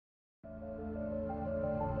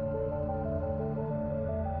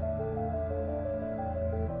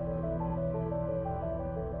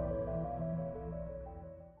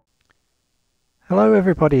Hello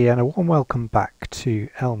everybody and a warm welcome back to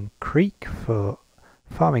Elmcreek for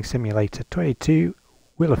Farming Simulator 22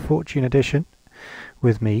 Wheel of Fortune edition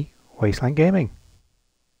with me, Wasteland Gaming.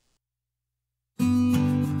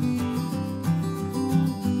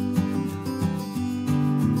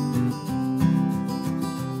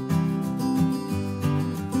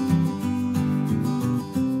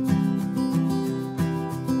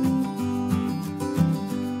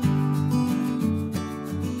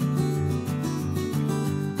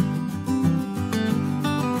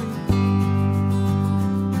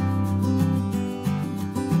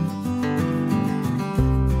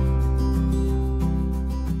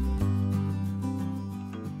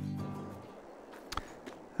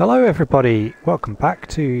 Hello everybody, welcome back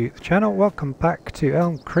to the channel, welcome back to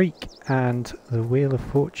Elmcreek and the Wheel of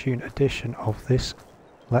Fortune edition of this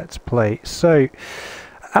Let's Play. So,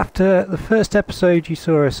 after the first episode you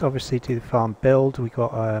saw us obviously do the farm build. We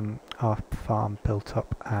got our farm built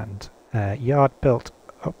up and yard built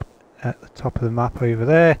up at the top of the map over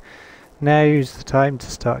there. Now's the time to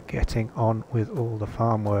start getting on with all the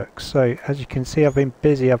farm work. So, as you can see, I've been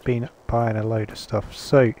busy, I've been buying a load of stuff.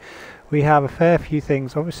 So, we have a fair few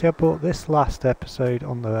things. Obviously I bought this last episode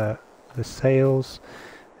on the sales,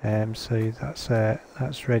 so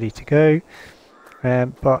that's ready to go.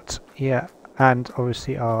 But yeah, and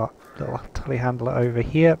obviously our little telehandler over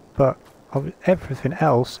here, but everything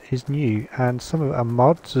else is new and some of it are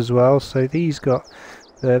mods as well. So these got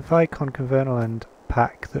the Vicon Convernaland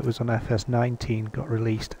pack that was on FS19 got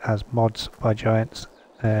released as mods by Giants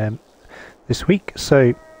this week.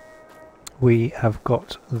 So we have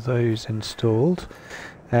got those installed.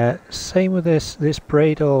 Same with this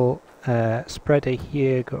Bradle spreader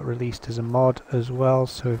here got released as a mod as well,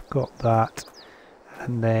 so we've got that.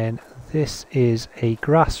 And then this is a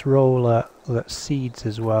grass roller that seeds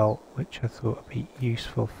as well, which I thought would be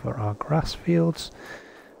useful for our grass fields.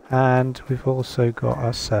 And we've also got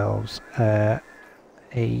ourselves a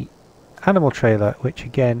animal trailer, which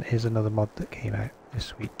again is another mod that came out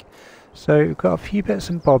this week. So we've got a few bits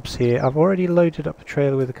and bobs here. I've already loaded up the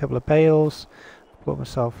trailer with a couple of bales. Bought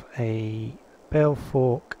myself a bale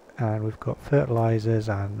fork, and we've got fertilizers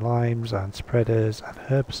and limes and spreaders and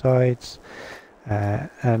herbicides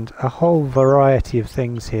and a whole variety of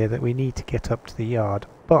things here that we need to get up to the yard.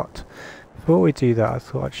 But before we do that, I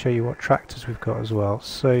thought I'd show you what tractors we've got as well.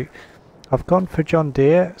 So I've gone for John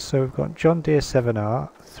Deere. So we've got John Deere 7R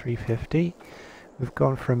 350. We've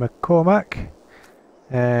gone for a McCormack.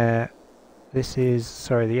 This is,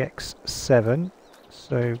 sorry, the X7,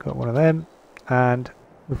 so we've got one of them, and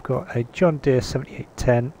we've got a John Deere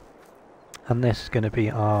 7810, and this is going to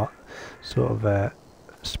be our sort of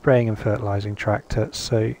spraying and fertilising tractor.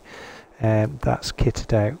 So that's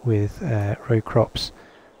kitted out with row crops.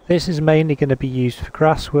 This is mainly going to be used for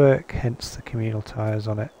grass work, hence the communal tyres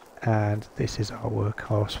on it, and this is our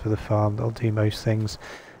workhorse for the farm. That'll do most things.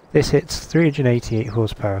 This hits 388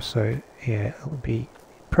 horsepower, so yeah, it'll be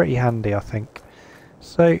pretty handy, I think.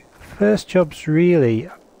 So first job's really,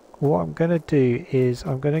 what I'm going to do is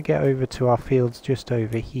I'm going to get over to our fields just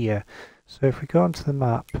over here. So if we go onto the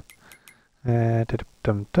map,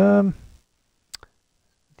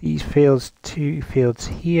 these fields, two fields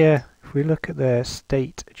here, if we look at their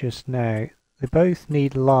state just now, they both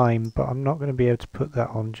need lime, but I'm not going to be able to put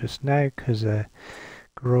that on just now because they're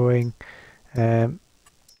growing. They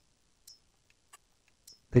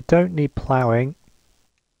don't need ploughing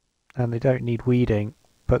and they don't need weeding,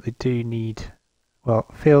 but they do need, well,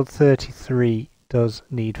 field 33 does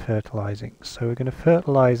need fertilizing, so we're going to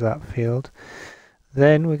fertilize that field.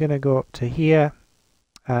 Then we're going to go up to here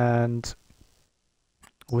and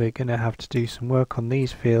we're going to have to do some work on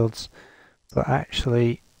these fields, but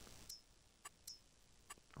actually,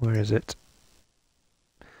 where is it?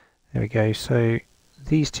 There we go. So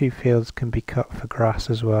these two fields can be cut for grass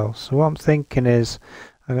as well. So what I'm thinking is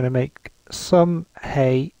I'm going to make some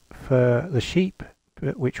hay for the sheep,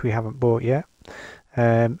 which we haven't bought yet,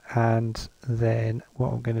 and then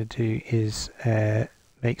what I'm going to do is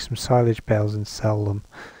make some silage bales and sell them,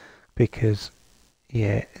 because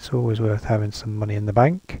yeah, it's always worth having some money in the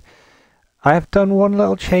bank. I have done one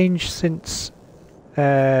little change since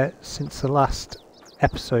the last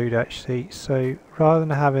episode actually. So rather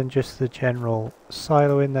than having just the general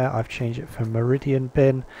silo in there, I've changed it for meridian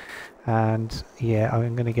bin, and yeah,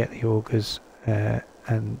 I'm going to get the augers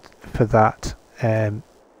and for that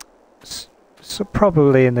so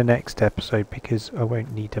probably in the next episode, because I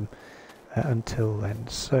won't need them until then.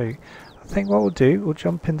 So I think what we'll do, we'll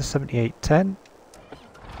jump in the 7810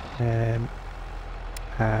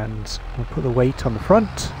 and we'll put the weight on the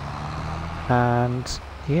front, and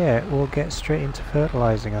yeah, we'll get straight into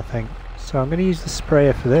fertilizing, I think. So I'm going to use the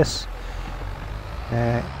sprayer for this,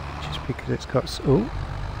 just because it's got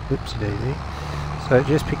oopsie daisy. So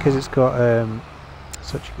just because it's got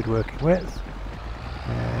such a good working width.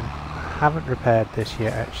 I haven't repaired this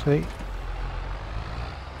yet actually,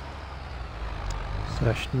 so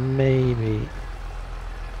I should maybe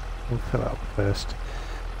fill it up first.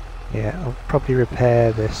 Yeah, I'll probably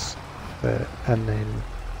repair this and then, in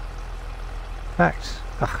fact,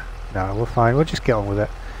 no, we're fine, we'll just get on with it.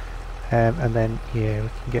 And then yeah, we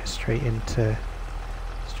can get straight into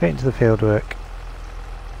the field work.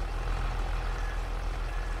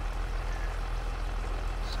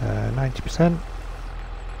 So 90%.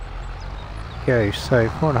 Go, so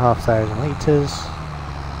 4,500 litres.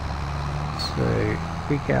 So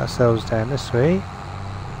we get ourselves down this way.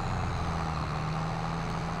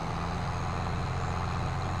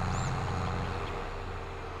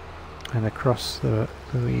 And across the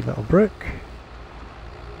wee little brook.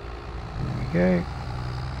 There we go.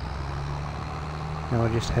 Now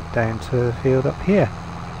we'll just head down to the field up here.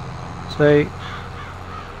 So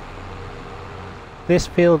this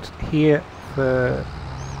field here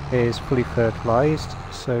is fully fertilised,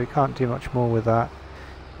 so we can't do much more with that.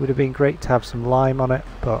 Would have been great to have some lime on it,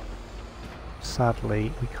 but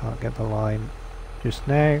sadly we can't get the lime just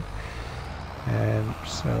now.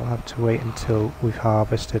 So I'll have to wait until we've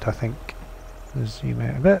harvested, I think. Let's zoom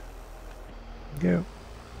out a bit. Go.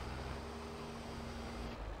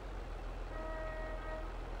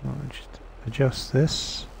 I'll just adjust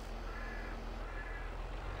this.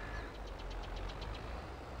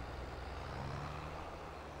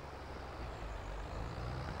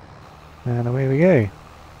 And away we go.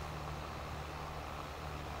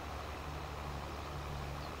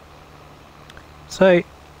 So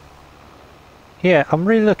yeah, I'm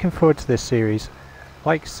really looking forward to this series.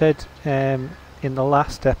 Like I said in the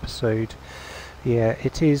last episode, yeah,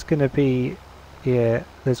 it is going to be, yeah,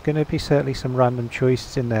 there's going to be certainly some random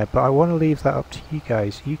choices in there, but I want to leave that up to you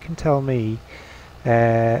guys. You can tell me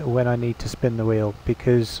when I need to spin the wheel,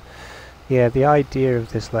 because yeah, the idea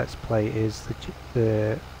of this Let's Play is that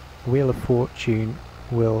the Wheel of Fortune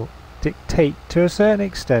will dictate to a certain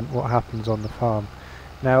extent what happens on the farm.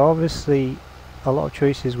 Now obviously a lot of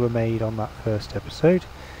choices were made on that first episode,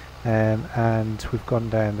 and we've gone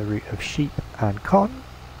down the route of sheep and cotton,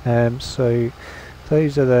 so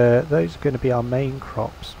those are going to be our main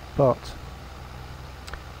crops, but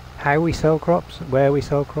how we sell crops, where we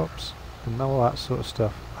sell crops, and all that sort of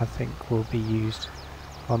stuff I think will be used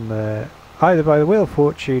on the either by the Wheel of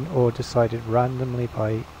Fortune or decided randomly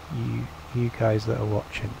by you guys that are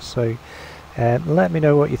watching. So let me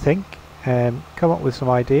know what you think. Come up with some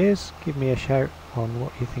ideas, give me a shout on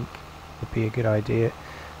what you think would be a good idea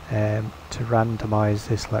to randomise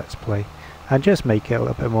this Let's Play, and just make it a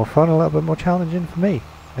little bit more fun, a little bit more challenging for me.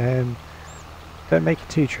 Don't make it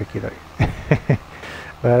too tricky though.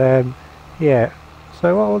 But yeah,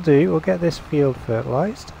 so what we'll do, we'll get this field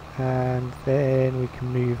fertilised, and then we can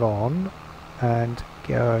move on and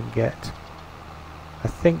go and get, I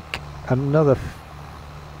think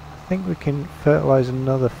we can fertilise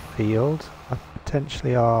another field.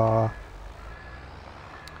 Potentially our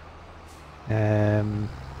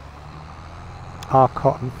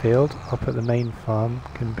cotton field up at the main farm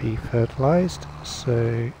can be fertilised,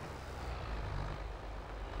 so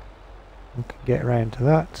we can get around to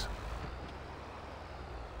that.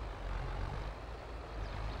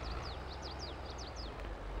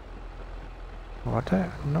 Oh,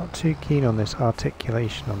 I'm not too keen on this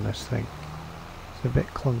articulation on this thing. It's a bit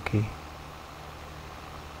clunky.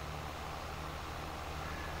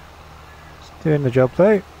 It's doing the job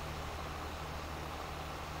though.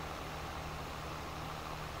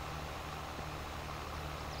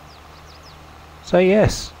 So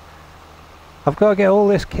yes, I've got to get all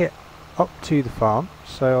this kit up to the farm,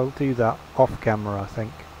 so I'll do that off camera I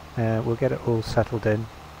think. We'll get it all settled in,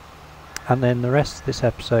 and then the rest of this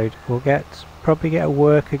episode we'll probably get a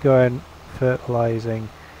worker going fertilising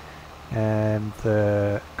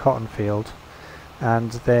the cotton field,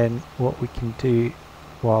 and then what we can do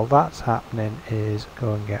while that's happening is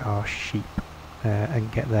go and get our sheep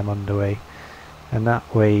and get them underway, and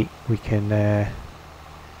that way we can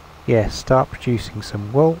yeah, start producing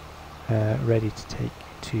some wool ready to take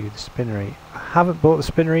to the spinnery. I haven't bought the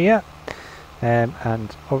spinnery yet,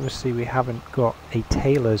 and obviously we haven't got a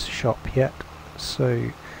tailor's shop yet,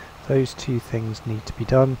 so those two things need to be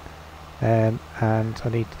done, and I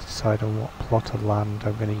need to decide on what plot of land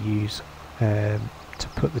I'm going to use to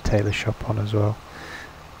put the tailor shop on as well,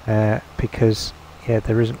 because yeah,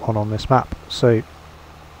 there isn't one on this map, so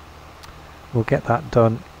we'll get that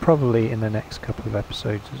done probably in the next couple of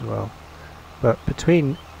episodes as well. But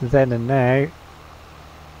between then and now,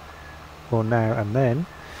 or now and then,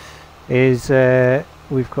 is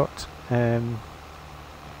we've got we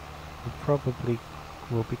probably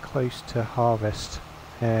will be close to harvest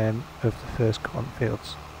of the first cotton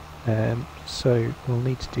fields, so we'll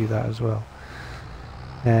need to do that as well.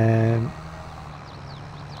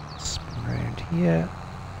 Spin around here.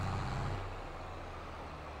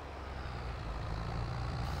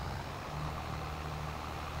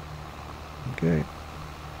 Good.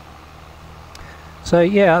 So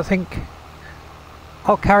yeah, I think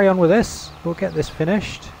I'll carry on with this. We'll get this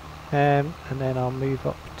finished, and then I'll move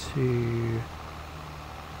up to.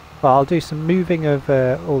 Well, I'll do some moving of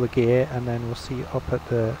all the gear, and then we'll see up at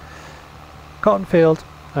the cotton field,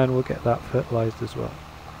 and we'll get that fertilised as well.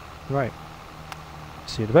 Right.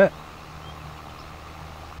 See you in a bit.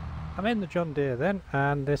 I'm in the John Deere then,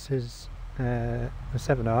 and this is the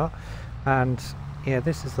 7R, and yeah,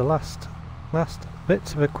 this is the last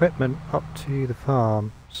bits of equipment up to the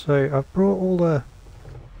farm. So I've brought all the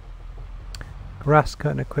grass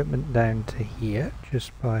cutting equipment down to here,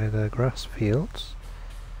 just by the grass fields.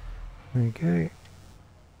 There we go.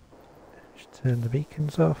 Just turn the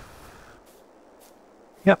beacons off.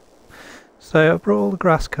 Yep. So I've brought all the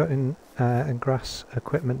grass cutting and grass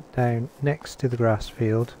equipment down next to the grass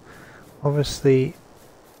field. Obviously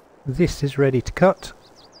this is ready to cut,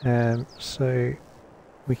 so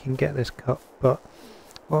we can get this cut, but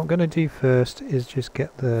what I'm going to do first is just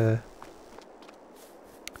get the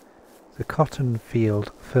cotton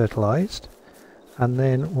field fertilised, and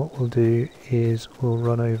then what we'll do is we'll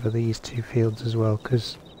run over these two fields as well,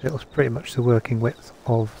 because it was pretty much the working width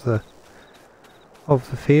of the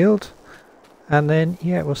field, and then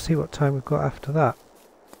yeah, we'll see what time we've got after that.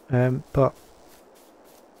 But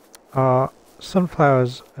our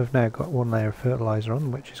sunflowers have now got one layer of fertiliser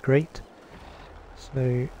on, which is great.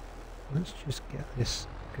 So let's just get this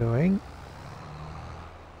going.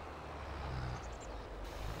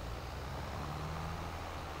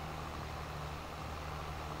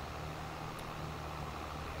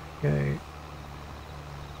 Go.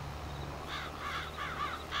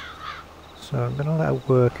 So I'm going to let a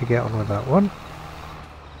worker get on with that one.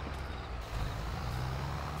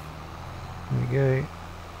 There we go.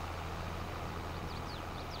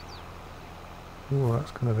 Ooh,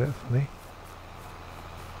 that's kind of a bit funny.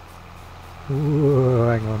 Ooh,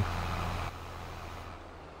 hang on.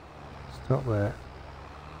 Stop there.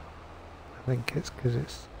 I think it's because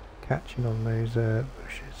it's catching on those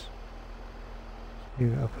bushes.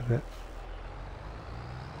 Move it up a bit.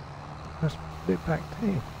 Let's put it back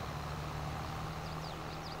too.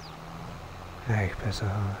 Hey,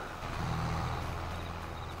 bizarre.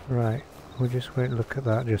 Right, we just won't look at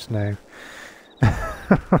that just now.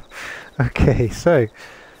 Okay, so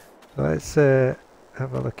let's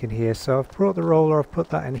have a look in here. So I've brought the roller, I've put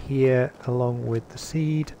that in here along with the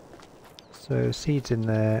seed. So the seed's in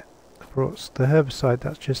there. I've brought the herbicide,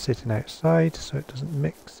 that's just sitting outside so it doesn't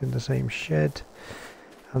mix in the same shed.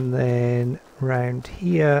 And then round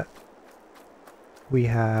here we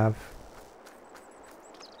have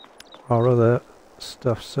our other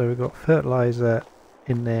stuff. So we've got fertilizer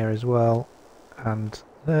in there as well, and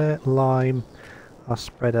the lime, our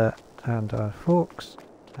spreader and our forks.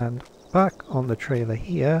 And back on the trailer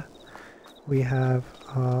here we have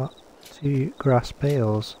our two grass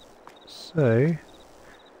bales. So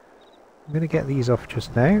I'm going to get these off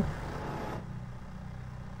just now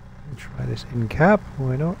and try this in cab,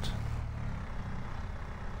 why not?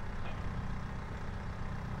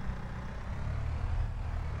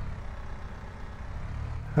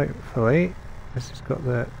 Hopefully this has got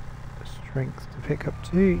the strength to pick up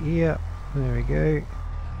too. Yeah, there we go.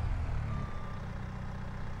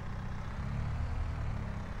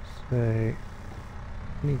 So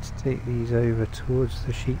I need to take these over towards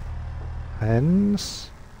the sheep pens.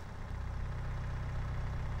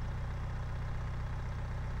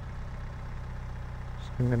 So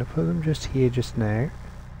I'm going to put them just here just now,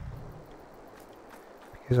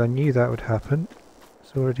 because I knew that would happen.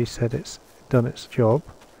 It's already said it's done its job.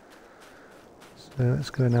 So let's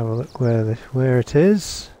go and have a look where it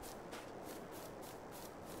is.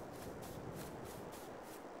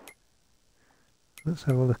 Let's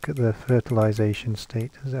have a look at the fertilisation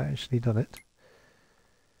state. Has it actually done it?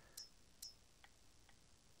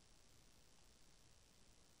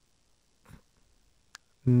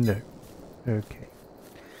 No. Okay.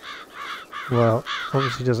 Well,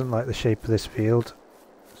 obviously doesn't like the shape of this field,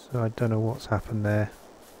 so I don't know what's happened there.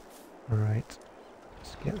 Alright,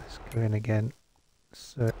 let's get this going again.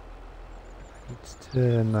 So, let's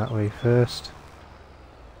turn that way first.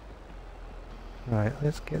 Right,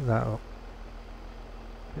 let's get that up.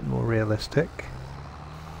 A bit more realistic.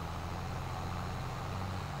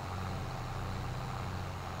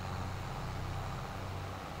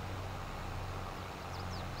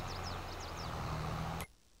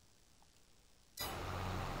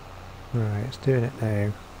 Right, it's doing it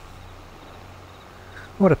now.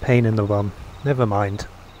 What a pain in the bum. Never mind.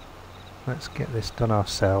 Let's get this done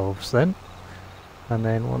ourselves then. And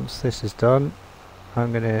then once this is done,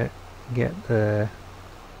 I'm going to get the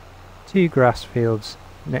 2 grass fields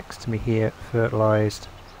next to me here fertilised,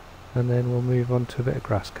 and then we'll move on to a bit of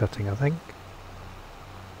grass cutting, I think.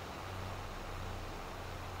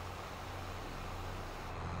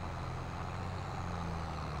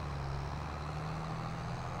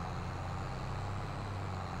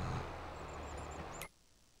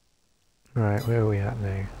 Right, where are we at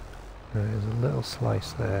now? There's a little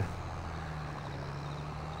slice there.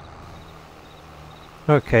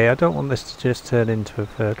 Okay, I don't want this to just turn into a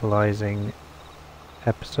fertilising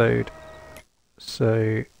episode,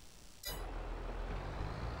 so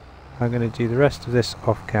I'm going to do the rest of this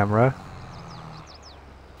off camera,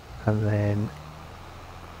 and then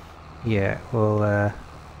yeah, we'll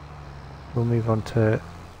move on to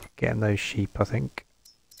getting those sheep, I think.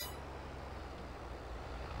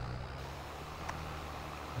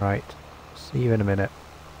 Right, see you in a minute.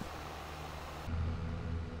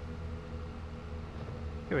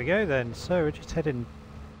 Here we go then, so we're just heading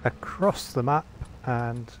across the map,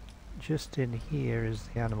 and just in here is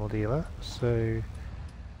the animal dealer, so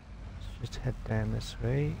let's just head down this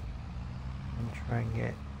way and try and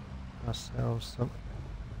get ourselves some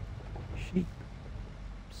sheep.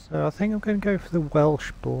 So I think I'm going to go for the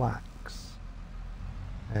Welsh Blacks.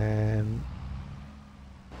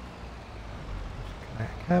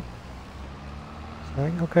 Cab. So I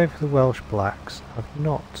think I'll go for the Welsh Blacks. I've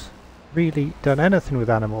not really done anything with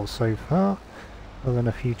animals so far, other than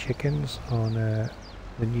a few chickens on the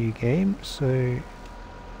new game, so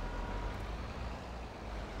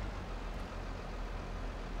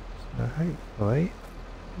hopefully,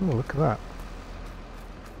 oh look at that,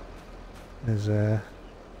 there's a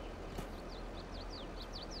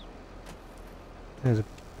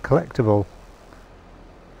collectible.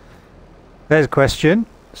 There's a question.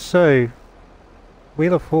 So,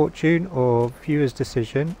 Wheel of Fortune or viewer's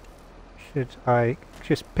decision, should I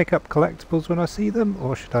just pick up collectibles when I see them,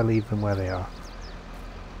 or should I leave them where they are?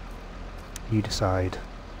 You decide.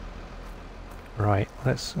 Right,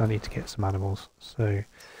 I need to get some animals, so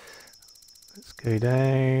let's go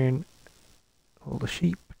down all the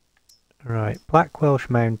sheep. Right, Black Welsh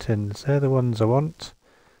Mountains, they're the ones I want,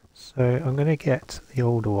 so I'm going to get the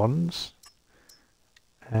older ones,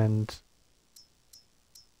 and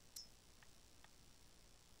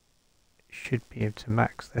should be able to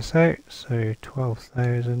max this out, so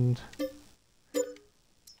 12,000.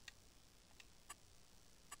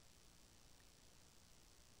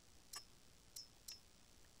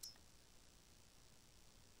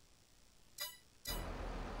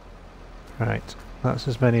 Right, that's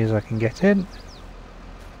as many as I can get in.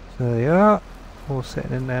 So there they are, all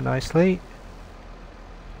sitting in there nicely.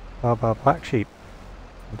 Bar black sheep,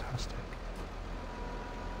 fantastic.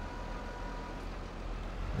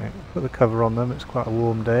 Right, put the cover on them, it's quite a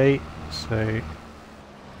warm day, so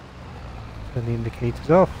turn the indicators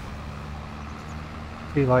off.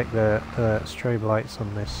 I do like the strobe lights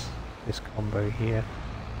on this combo here.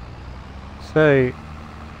 So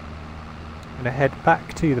I'm going to head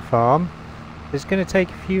back to the farm. It's going to take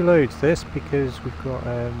a few loads this, because we've got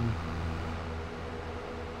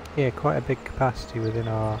yeah, quite a big capacity within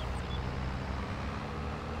our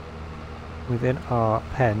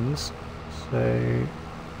pens, so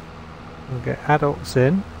we'll get adults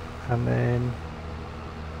in and then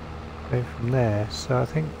go from there. So I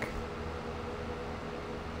think,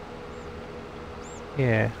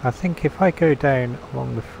 yeah, I think if I go down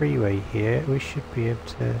along the freeway here, we should be able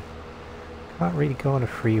to. Can't really go on a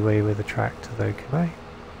freeway with a tractor though, can I?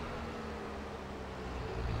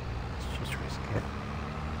 Let's just risk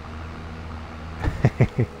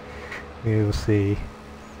it. We will see.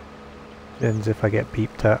 Depends if I get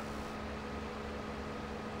beeped at.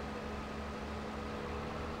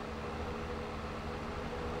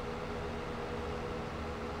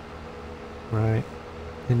 Right,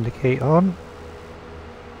 indicate on.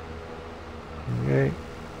 There we go.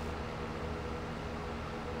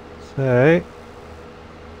 So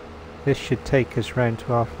this should take us round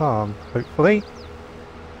to our farm, hopefully,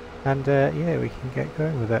 and yeah, we can get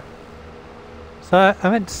going with it. So I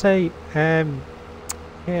meant to say,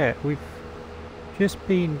 yeah, we've just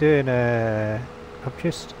been doing I've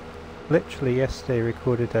just literally yesterday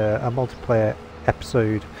recorded a multiplayer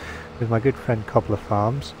episode with my good friend Cobbler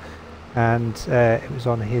Farms, and it was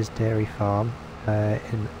on his dairy farm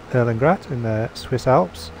in Erlengrad in the Swiss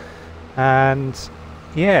Alps, and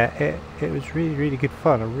yeah, it was really good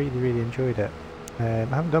fun. I really enjoyed it. I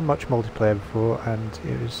haven't done much multiplayer before, and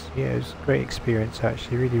it was a great experience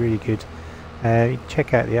actually, really good. You can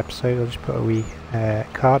check out the episode. I'll just put a wee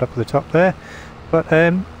card up at the top there. But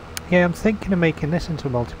yeah, I'm thinking of making this into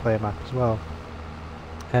a multiplayer map as well,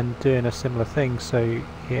 and doing a similar thing. So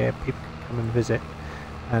yeah, people can come and visit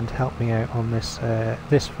and help me out on this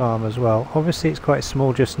this farm as well. Obviously, it's quite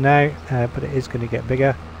small just now, but it is going to get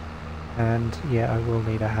bigger, and yeah, I will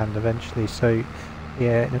need a hand eventually. So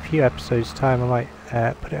yeah, in a few episodes time I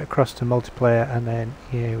might put it across to multiplayer, and then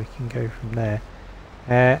yeah, we can go from there.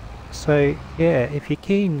 So yeah, if you're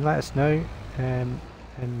keen, let us know, and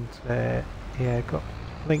yeah, I've got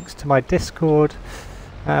links to my Discord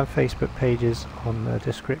and Facebook pages on the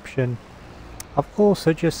description. I've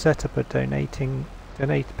also just set up a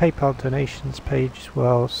PayPal donations page as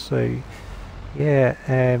well, so yeah,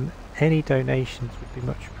 any donations would be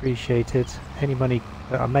much appreciated. Any money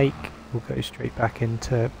that I make will go straight back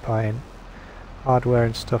into buying hardware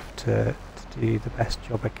and stuff to do the best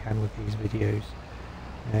job I can with these videos.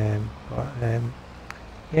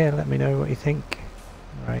 Yeah, let me know what you think.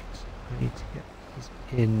 Right, I need to get these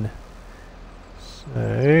in. So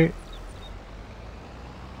I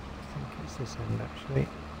think it's this end actually.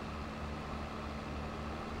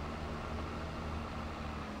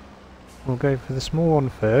 We'll go for the small one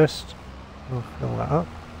first. We'll fill that up.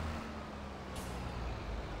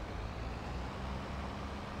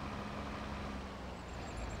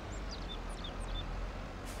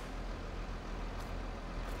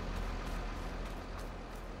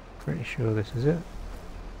 Pretty sure this is it.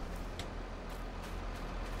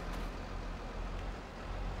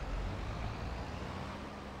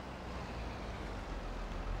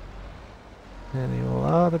 There they all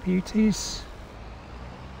are, the beauties.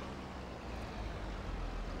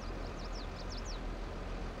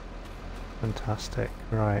 Fantastic.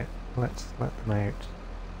 Right, let's let them out.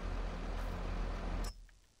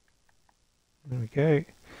 There we go.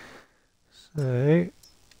 So,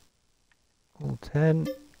 all 10.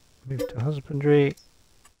 Move to husbandry.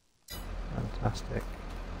 Fantastic.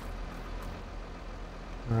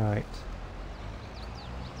 Right.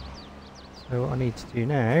 So what I need to do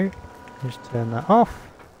now is turn that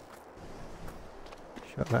off.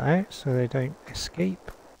 Shut that out so they don't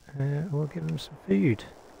escape. We'll give them some food.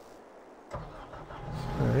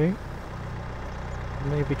 So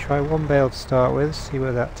maybe try one bale to start with, see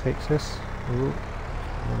where that takes us. Ooh,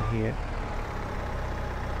 one here.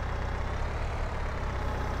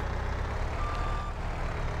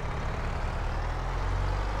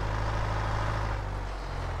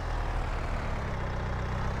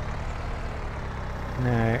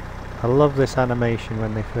 Now, I love this animation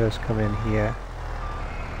when they first come in here.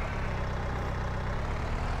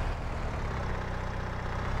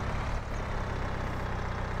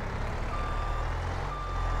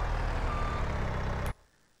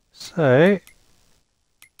 So,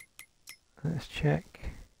 let's check.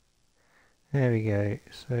 There we go.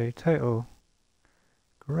 So, total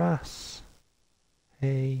grass,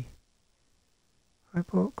 hay. I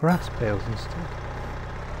bought grass bales instead.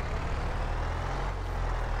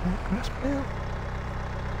 Grass bale?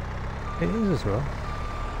 It is as well.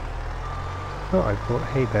 Thought I bought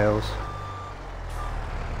hay bales.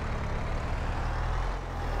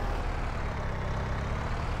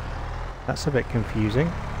 That's a bit confusing.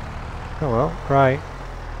 Oh well, right.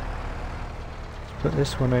 Let's put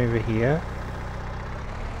this one over here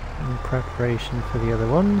in preparation for the other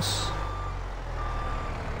ones.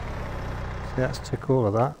 So that's took all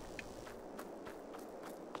of that.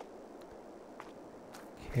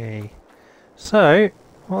 Okay, so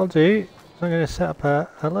what I'll do is I'm going to set up a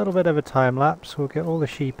little bit of a time lapse. We'll get all the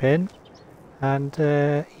sheep in, and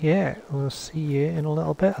yeah, we'll see you in a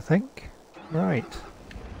little bit, I think. Right.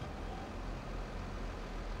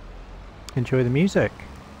 Enjoy the music.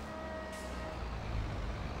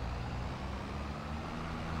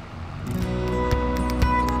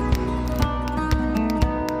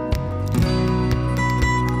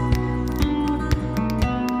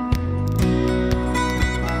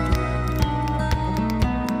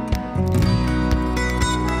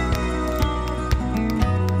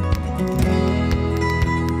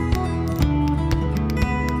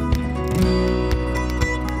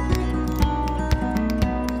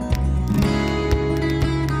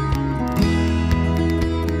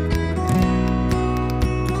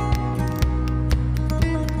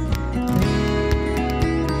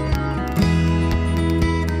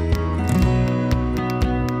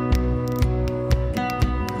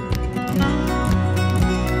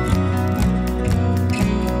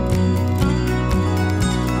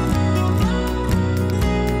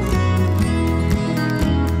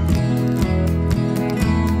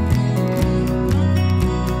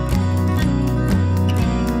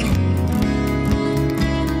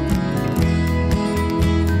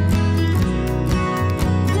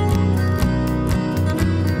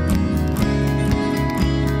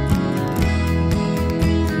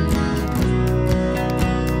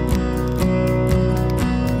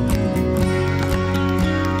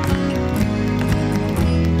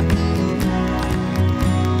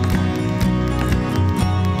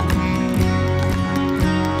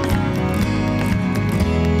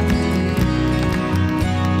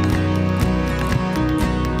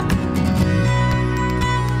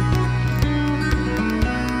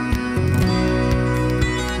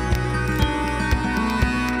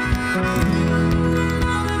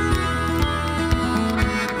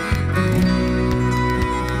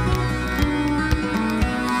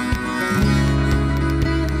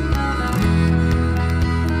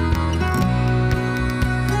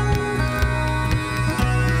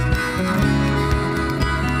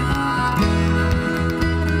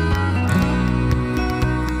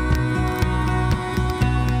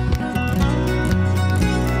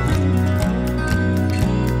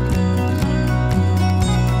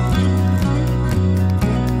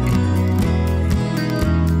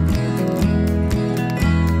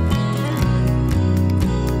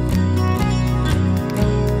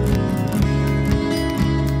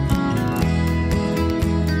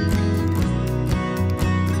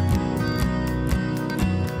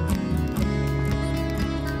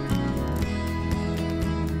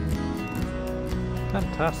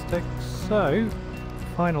 Fantastic. So,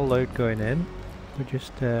 final load going in. We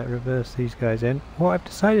just reverse these guys in. What I've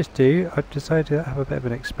decided to do, I've decided to have a bit of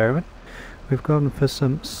an experiment. We've gone for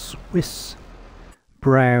some Swiss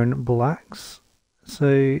brown blacks.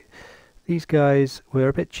 So these guys were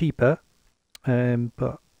a bit cheaper,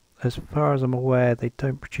 but as far as I'm aware they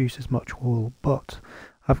don't produce as much wool. But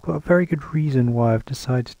I've got a very good reason why I've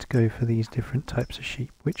decided to go for these different types of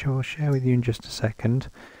sheep, which I will share with you in just a second.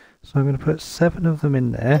 So I'm going to put 7 of them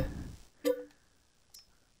in there. And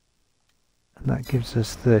that gives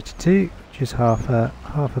us 32, which is half a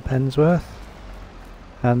pen's worth.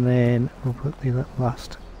 And then we'll put the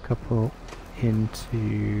last couple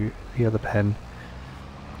into the other pen.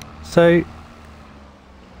 So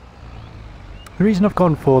the reason I've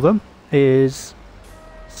gone for them is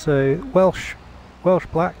Welsh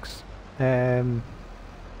blacks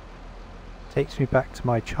takes me back to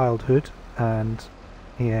my childhood, and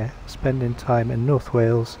yeah, spending time in North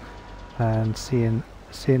Wales and seeing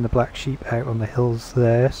the black sheep out on the hills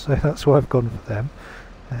there, so that's why I've gone for them.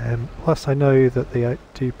 Plus I know that they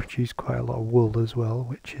do produce quite a lot of wool as well,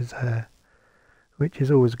 which is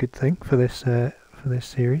always a good thing for this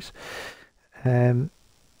series.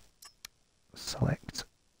 Select.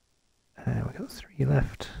 We've got 3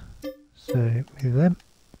 left, so move them.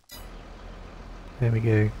 There we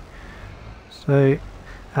go. So,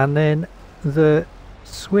 and then the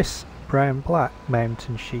Swiss brown black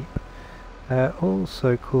mountain sheep,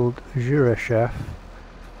 also called Juraschaf,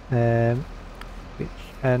 and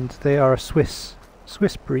they are a Swiss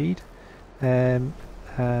breed, and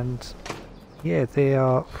yeah, they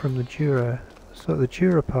are from the Jura, so the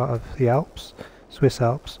Jura part of the Alps, Swiss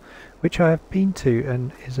Alps, which I have been to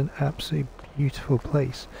and is an absolutely beautiful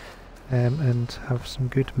place, and have some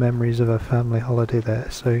good memories of a family holiday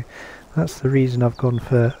there. So that's the reason I've gone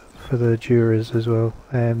for the Juras as well,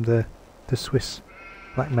 the Swiss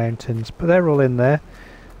Black Mountains. But they're all in there.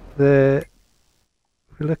 If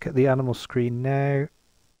we look at the animal screen now,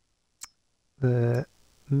 the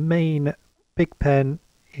main big pen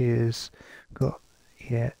is got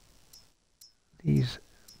these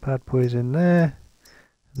bad boys in there,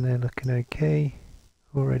 and they're looking okay,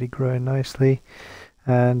 already growing nicely.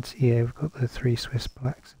 And yeah, we've got the 3 Swiss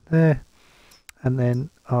blacks in there, and then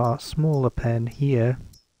our smaller pen here.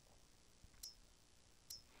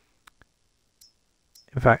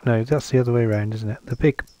 In fact, no, that's the other way around, isn't it? The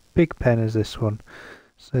big pen is this one.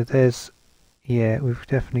 So there's, yeah, we've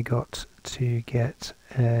definitely got to get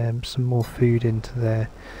some more food into there.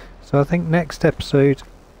 So I think next episode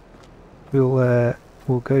we'll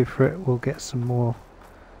go for it. We'll get some more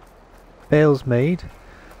bales made.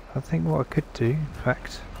 I think what I could do, in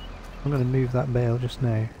fact, I'm going to move that bale just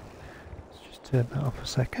now. Let's just turn that off a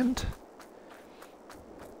second.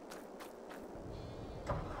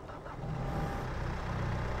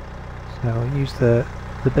 So I'll use the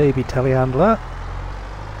baby telehandler.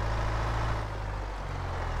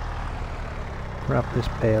 Grab this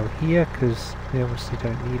bale here because they obviously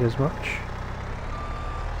don't need as much,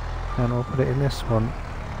 and I'll put it in this one,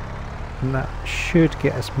 and that should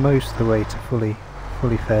get us most of the way to fully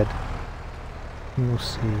fed. And we'll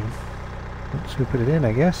see once we put it in,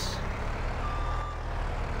 I guess.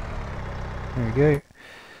 There we go.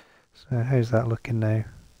 So how's that looking now?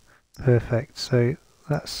 Perfect. So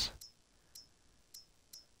that's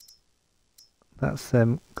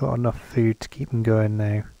them got enough food to keep them going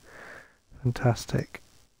now. Fantastic.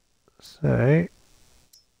 So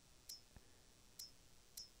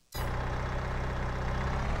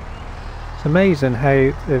it's amazing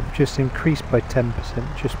how they've just increased by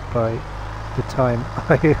 10% just by the time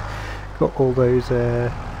I got all those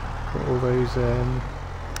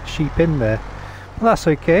sheep in there. Well, that's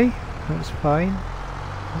okay. That's fine.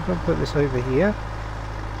 I'm going to put this over here.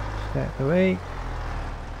 Just out of the way.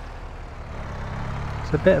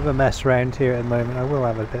 It's a bit of a mess around here at the moment. I will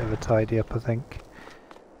have a bit of a tidy up, I think.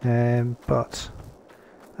 But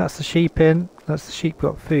that's the sheep in. That's the sheep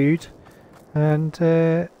got food, and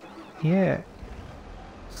yeah,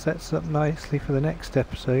 sets up nicely for the next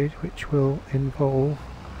episode, which will involve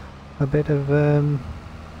a bit of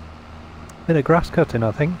grass cutting,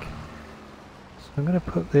 I think. So I'm going to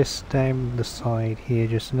put this down the side here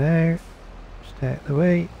just now, just out of the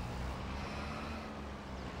way.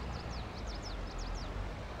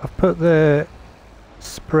 I've put the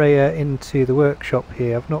sprayer into the workshop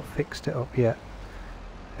here. I've not fixed it up yet,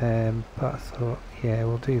 but I thought, yeah,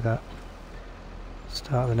 we'll do that.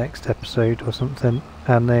 Start the next episode or something.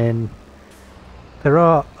 And then there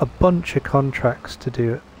are a bunch of contracts to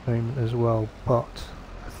do at the moment as well, but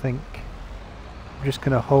I think I'm just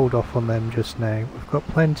going to hold off on them just now. We've got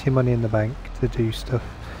plenty of money in the bank to do stuff,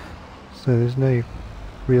 so there's no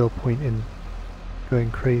real point in going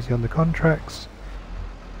crazy on the contracts.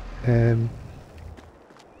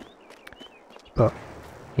 But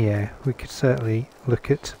yeah, we could certainly look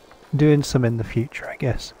at doing some in the future, I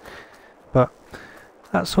guess. But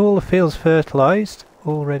that's all the fields fertilised,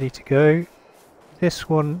 all ready to go. This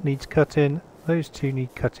one needs cutting, those two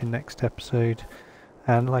need cutting next episode.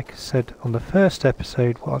 And like I said on the first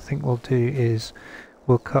episode, what I think we'll do is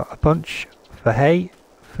we'll cut a bunch for hay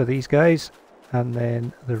for these guys, and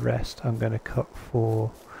then the rest I'm going to cut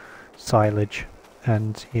for silage.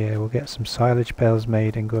 And yeah, we'll get some silage bales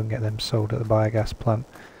made and go and get them sold at the biogas plant.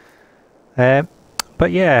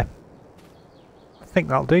 But yeah, I think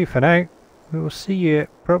that'll do for now. We will see you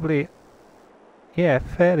probably, yeah,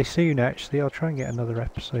 fairly soon actually. I'll try and get another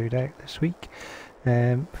episode out this week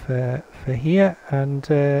for here. And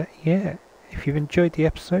yeah, if you've enjoyed the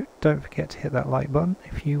episode, don't forget to hit that like button.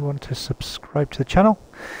 If you want to subscribe to the channel,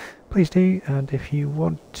 please do. And if you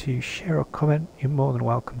want to share or comment, you're more than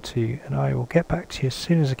welcome to. And I will get back to you as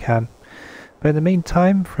soon as I can. But in the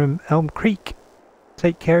meantime, from Elmcreek,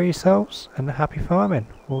 take care of yourselves and happy farming.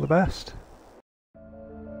 All the best.